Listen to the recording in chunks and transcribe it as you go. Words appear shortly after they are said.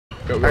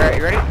Go, go. Alright,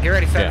 you ready? You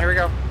ready, son? Yeah. Here we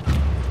go.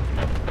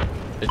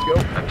 Let's go.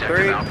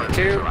 3,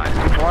 2,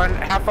 1.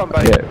 Have fun,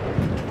 buddy. Yeah.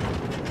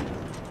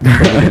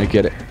 I'm gonna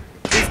get it.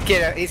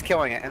 He's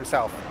killing it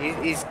himself. You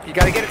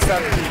gotta get it,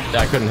 son. Yeah,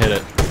 I couldn't hit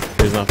it.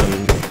 There's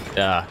nothing.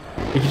 Yeah.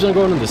 He keeps on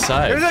going to the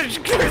side. There's a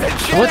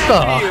jet What the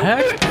after you.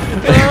 heck?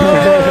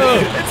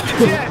 It's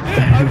a jet.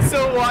 I'm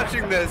still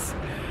watching this.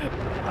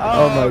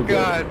 Oh my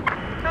god.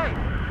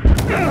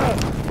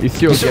 You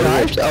still get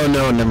Survived? Oh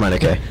no, never mind.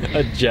 Okay.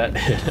 A jet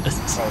hit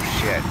us. Oh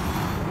shit.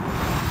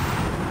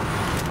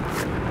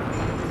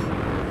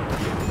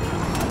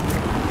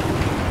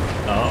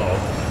 Uh-oh.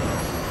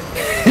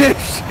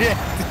 Shit.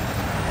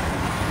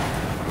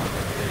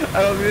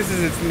 I don't think this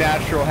is its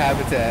natural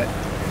habitat.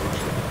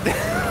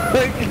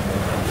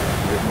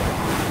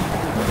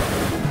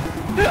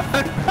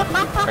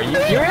 Are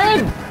you're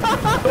in?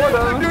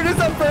 I'm doing this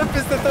on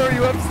purpose to throw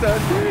you up,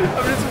 stud.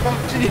 I'm just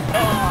watching you.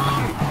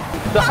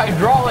 The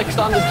hydraulics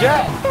on the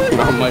jet.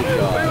 Oh my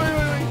god.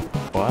 Wait.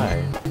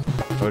 Why?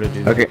 How did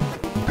you do Okay.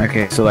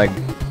 Okay, so like,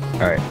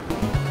 alright.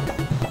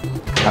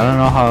 I don't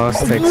know how else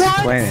to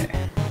explain it.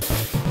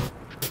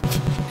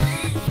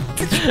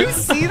 Did you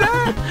see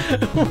that?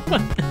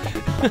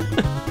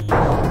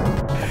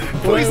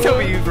 Please tell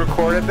me you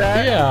recorded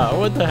that. Yeah,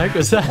 what the heck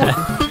was that?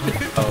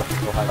 Oh,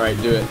 alright,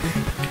 do it.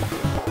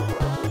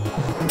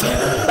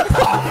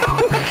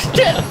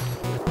 Shit!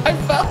 I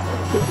fell!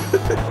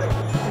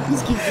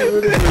 Just keep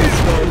doing it.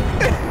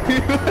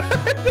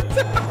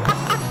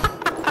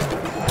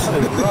 What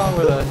is wrong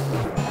with us?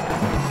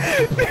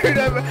 Dude,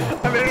 I'm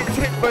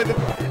entertained by the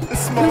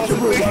smallest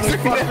things.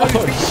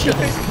 Oh shit!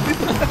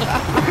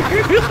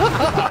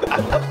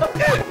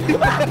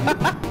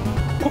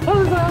 What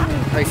is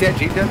happening? Oh, you see that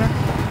Jeep down there?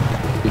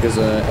 Because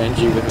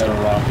NG without a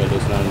rocket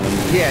is not an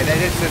enemy. Yeah, that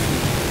is just...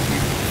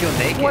 You feel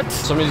naked? What?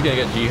 Somebody's gonna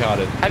get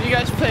jihaded. Have you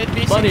guys played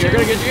BC2? Buddy, you're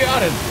gonna get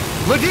jihaded!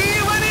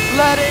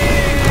 Letty!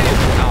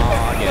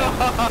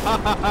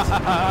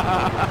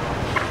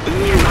 We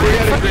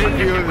got a great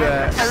view of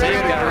that. We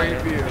got a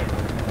great view.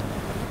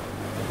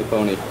 The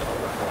pony.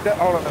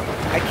 Hold on.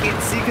 I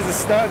can't see because it's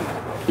stunned.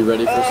 You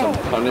ready for some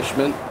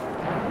punishment?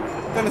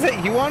 Son, is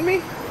that you on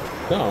me?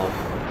 No.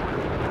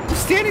 Who's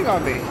standing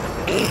on me?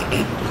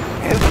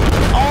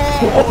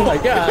 Oh my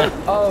god!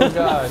 Oh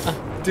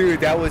god. Dude,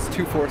 that was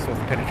too forceful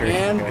for penetration.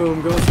 And Okay.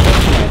 boom goes.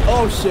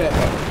 Oh shit!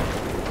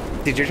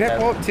 Did your jet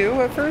pull up too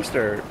at first,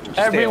 or just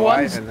stay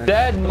Everyone's alive and then-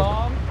 dead,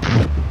 Mom!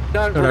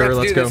 Done. Whatever, We're let's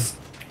gonna do go. this.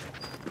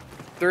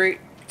 3,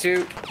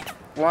 2,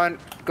 1.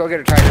 Go get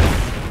her,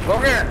 Tiger. Go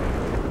get her.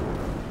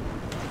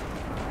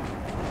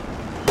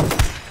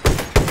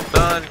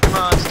 Stun, come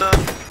on, stun.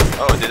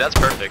 Oh, dude, that's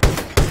perfect.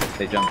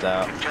 They jumped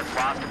out. Just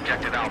lost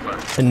objective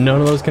Alpha. And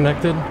none of those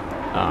connected?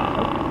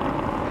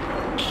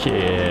 Ah,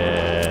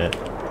 shit.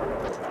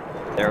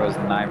 There was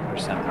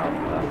 9%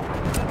 alpha.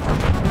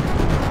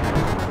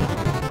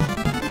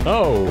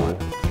 Oh.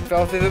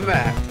 Fell through the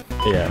map.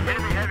 Yeah.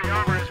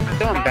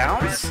 Still in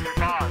bounds?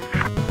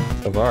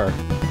 So far.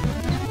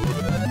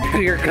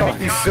 You're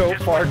going so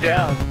far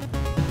down.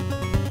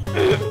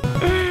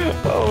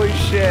 Holy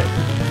shit.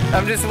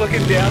 I'm just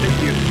looking down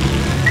at you.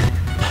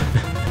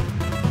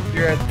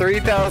 You're at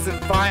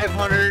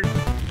 3,500,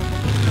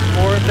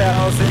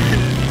 4,000,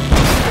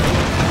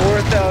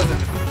 4,000.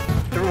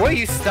 What,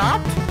 you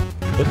stopped?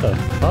 What the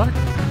fuck?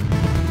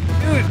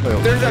 Dude,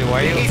 there's a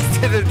base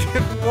to the...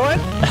 What?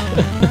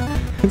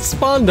 It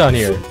spawned on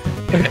here.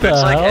 What If the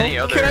it's like hell? any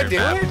other Can I do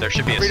map, it? there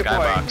should be a Free to play.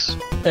 skybox.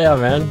 Yeah,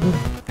 man.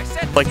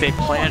 Like they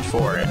planned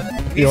for it.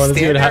 You want to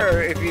see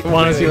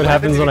what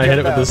happens when I hit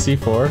it with the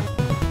C4?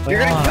 You're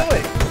gonna kill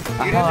it.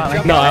 You have to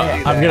jump No, out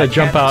and do I'm that. gonna I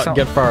jump can't- out,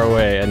 get far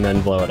away, and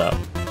then blow it up.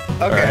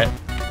 Okay. Alright?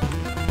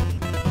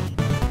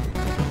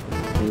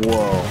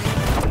 Whoa.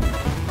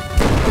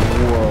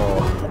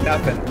 Whoa.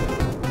 Nothing.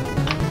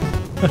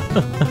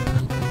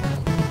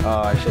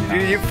 Oh, I should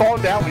not. You fall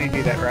down when you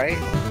do that, right?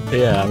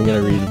 Yeah, I'm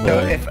gonna redeploy.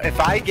 So if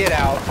I get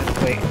out,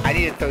 wait, I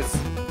need those.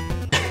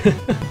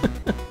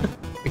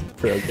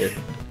 Broke it.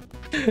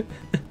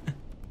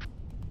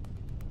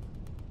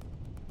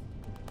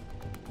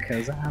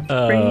 Because I'm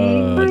Oh,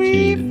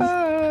 jeez.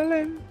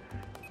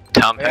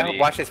 Tom Yeah, Petty,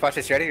 watch this.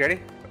 You ready?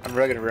 I'm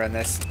really gonna run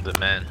this. the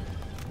man.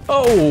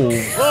 Oh!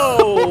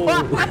 Oh!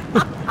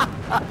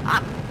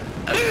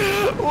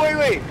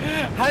 Wait.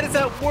 How does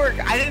that work?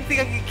 I didn't think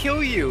I could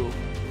kill you.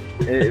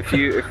 If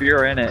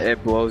you're in it,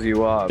 it blows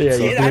you up. Yeah,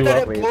 so you I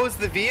thought blew it up. blows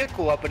the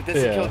vehicle up, but it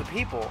doesn't Yeah. kill the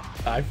people.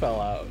 I fell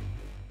out.